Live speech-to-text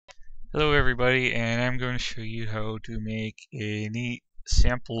Hello everybody, and I'm going to show you how to make a neat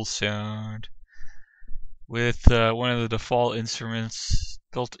sample sound with one of the default instruments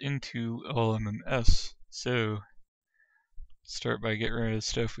built into LMMS. So, start by getting rid of the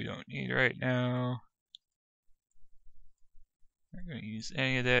stuff we don't need right now. I'm not going to use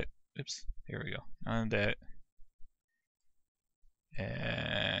any of that. Oops, there we go. None of that.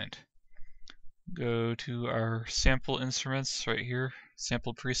 And go to our sample instruments right here,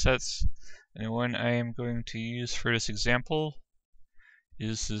 sample presets. And the one I am going to use for this example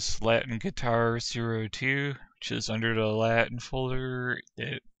is this Latin Guitar 02, which is under the Latin folder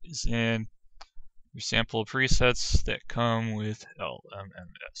that is in your sample presets that come with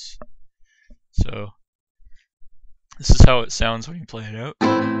LMMS. So this is how it sounds when you play it out.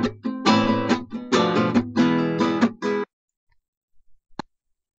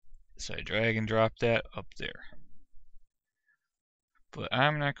 So I drag and drop that up there. But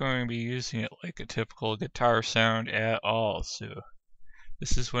I'm not going to be using it like a typical guitar sound at all. So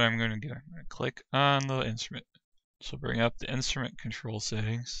this is what I'm going to do. I'm going to click on the instrument. So bring up the instrument control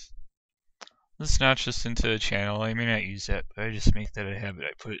settings. Let's notch this into a channel. I may not use that, but I just make that a habit.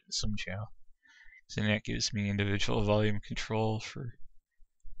 I put it in some channel. So that gives me individual volume control for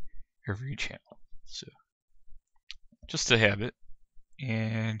every channel. So just a habit.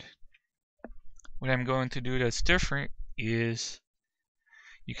 And what I'm going to do that's different is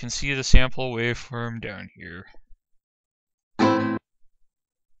you can see the sample waveform down here.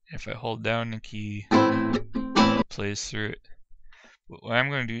 If I hold down the key, it plays through it. But what I'm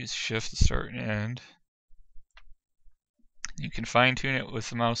going to do is shift the start and end. You can fine tune it with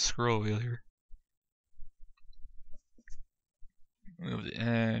the mouse scroll wheel here. Move the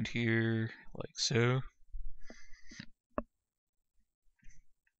end here like so.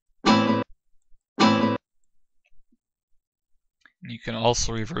 You can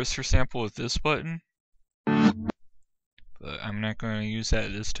also reverse your sample with this button, but I'm not going to use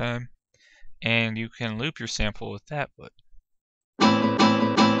that this time. And you can loop your sample with that button.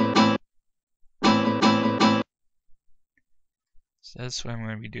 So that's what I'm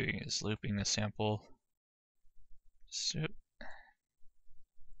going to be doing, is looping the sample. So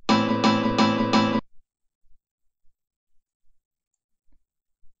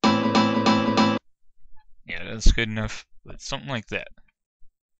yeah, that's good enough, but something like that.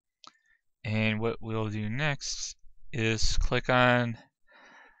 And what we'll do next is click on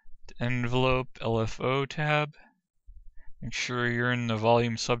the envelope LFO tab. Make sure you're in the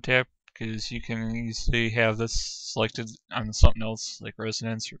volume subtab, because you can easily have this selected on something else like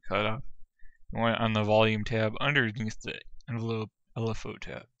resonance or cutoff. You want it on the volume tab underneath the envelope LFO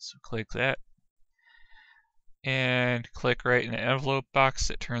tab. So click that and click right in the envelope box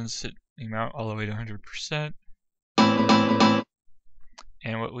that turns the amount all the way to 100%.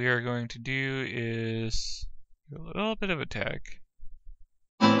 And what we are going to do is do a little bit of a tag.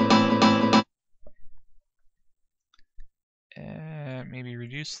 And maybe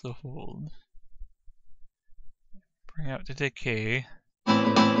reduce the hold. Bring out the decay.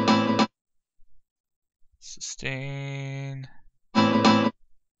 Sustain.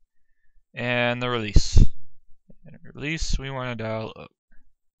 And the release. And release, we want to dial up.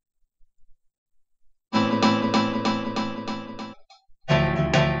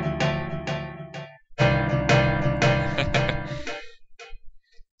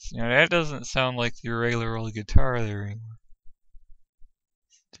 So now that doesn't sound like your regular old guitar there anymore.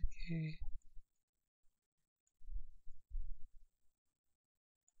 Okay.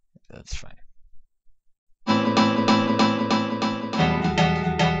 That's fine.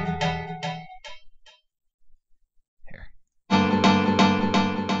 Here.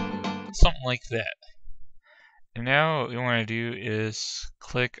 Something like that. And now what we want to do is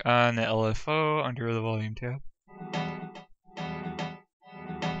click on the LFO under the volume tab.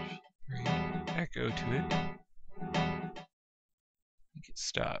 Bring echo to it. Make it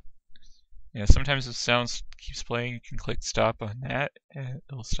stop. Yeah, sometimes if sound keeps playing, you can click stop on that and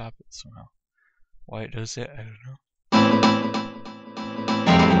it'll stop it somehow. Why it does that, I don't know.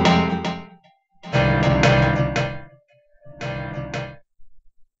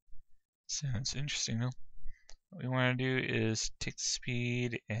 Sounds interesting though. What we want to do is take the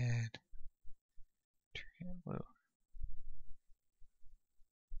speed and turn it low.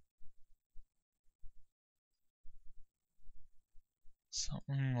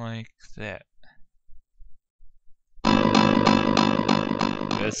 Something like that.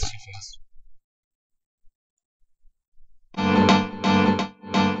 That's too fast.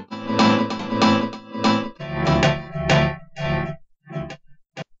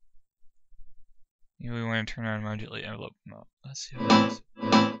 Maybe we want to turn on modulate envelope mode. Let's see how it is.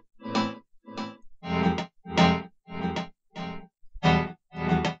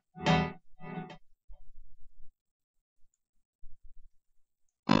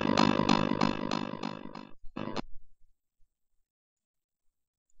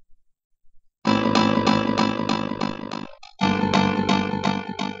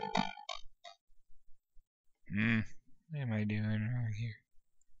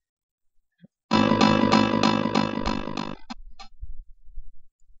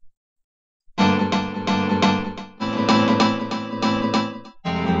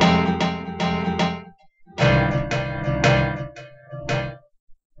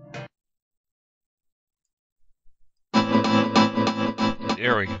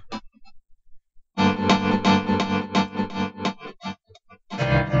 There we go. A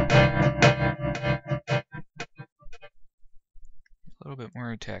little bit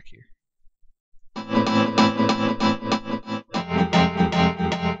more attack here.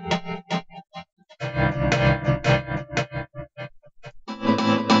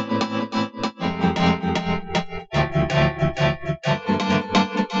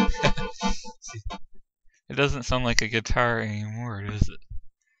 It doesn't sound like a guitar anymore, does it?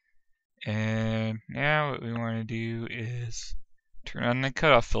 And now what we want to do is turn on the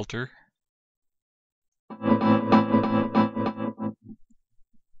cutoff filter.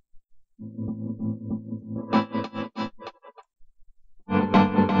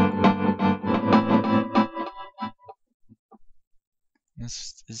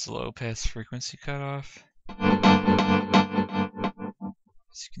 This is low pass frequency cutoff, as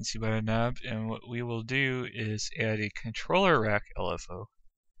you can see by the knob. And what we will do is add a controller rack LFO.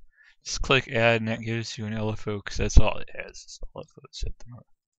 Just click add and that gives you an LFO because that's all it has. It's LFOs at the moment.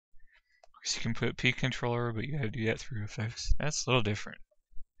 Of course you can put P controller, but you gotta do that through effects. That's a little different.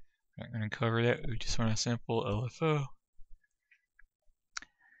 I'm not gonna cover that. We just want a simple LFO.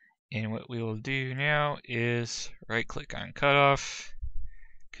 And what we will do now is right click on cutoff,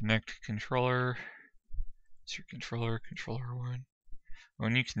 connect controller. It's your controller, controller 1. Oh,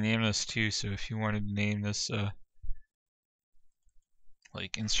 and you can name this too, so if you wanted to name this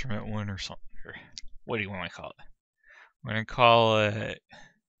like instrument 1 or something, or what do you want to call it? I'm going to call it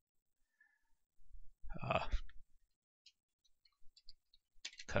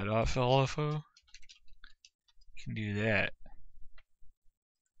cutoff LFO. You can do that.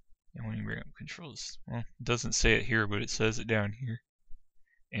 And when you bring up controls, well, it doesn't say it here, but it says it down here.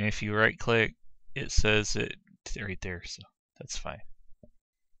 And if you right click, it says it right there, so that's fine.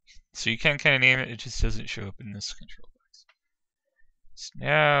 So you can kind of name it, it just doesn't show up in this control box. So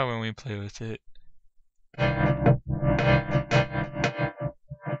now when we play with it,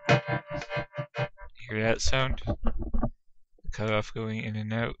 hear that sound? The cutoff going in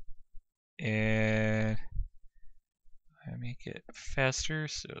and out. And I make it faster,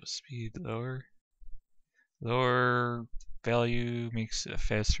 so speed lower. Lower value makes it a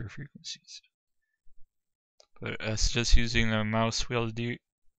faster frequencies. But us just using the mouse wheel to do it,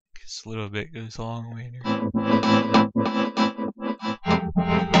 because a little bit goes a long way there.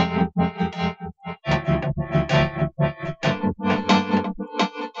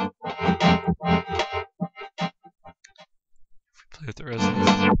 If we play with the resonance.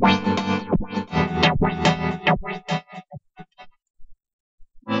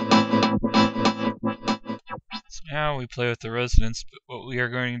 So now we play with the resonance, but what we are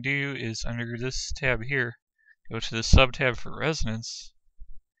going to do is under this tab here, go to the sub tab for resonance,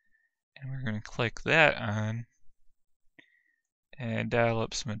 and we're going to click that on and dial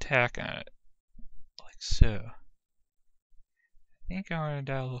up some attack on it, like so. I think I want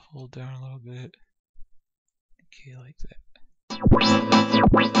to dial the hold down a little bit. Okay, like that.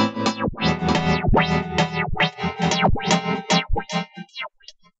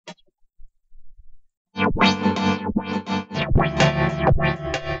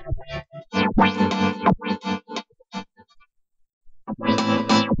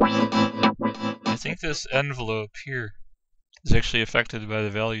 I think this envelope here is actually affected by the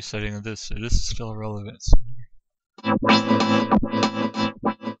value setting of this, so this is still relevant. So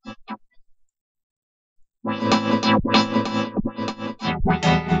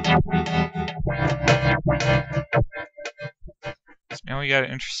now we got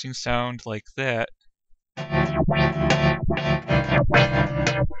an interesting sound like that.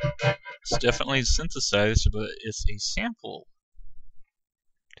 It's definitely synthesized, but it's a sample.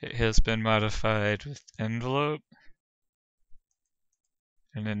 It has been modified with envelope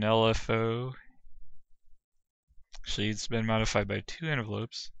and an LFO. Actually, it's been modified by 2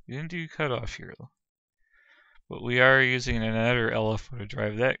 envelopes. We didn't do cutoff here though. But we are using another LFO to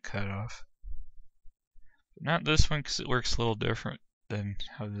drive that cutoff. But not this one because it works a little different than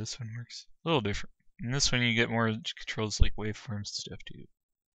how this one works. A little different. In this one you get more controls like waveforms stuff too.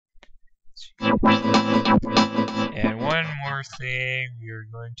 And one more thing we are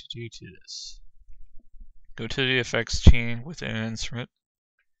going to do to this. Go to the effects chain within an instrument,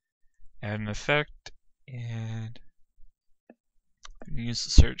 add an effect, and use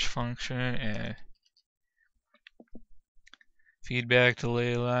the search function and feedback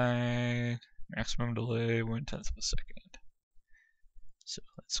delay line, maximum delay 1/10 of a second. So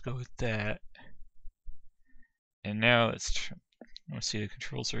let's go with that. And now let's see the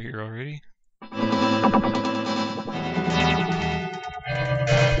controls are here already.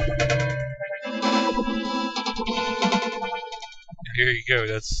 here you go.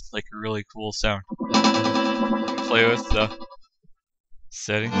 That's like a really cool sound. Play with the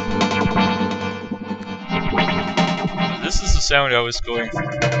settings. This is the sound I was going for.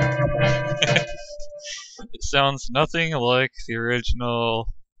 It sounds nothing like the original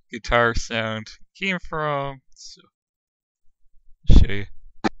guitar sound it came from. So, I'll show you.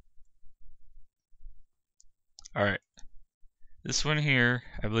 Alright. This one here,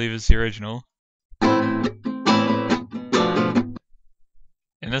 I believe, is the original.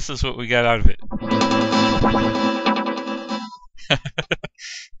 And this is what we got out of it.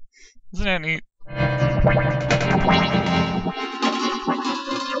 Isn't that neat?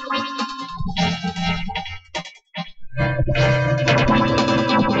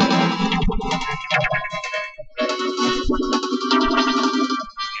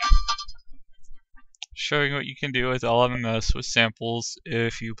 Showing what you can do with LMMS with samples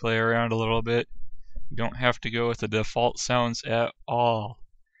if you play around a little bit. You don't have to go with the default sounds at all.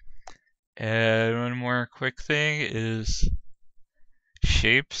 And one more quick thing is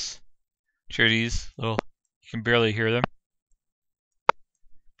shapes. Sure, these little, you can barely hear them.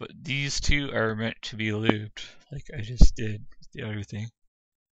 But these two are meant to be looped, like I just did with the other thing.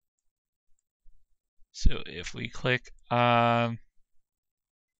 So if we click on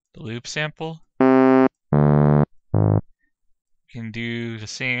the loop sample, we can do the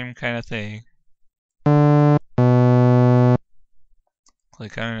same kind of thing.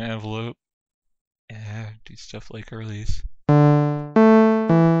 Click on an envelope and do stuff like release.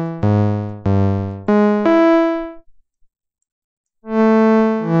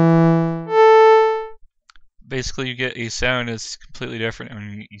 Basically, you get a sound that's completely different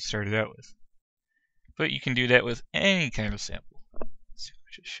than you started out with. But you can do that with any kind of sample. So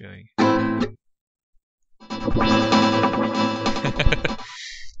I'll just show you.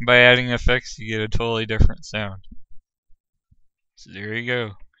 By adding effects, you get a totally different sound. So there you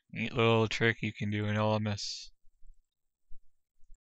go. Neat little trick you can do in LMS.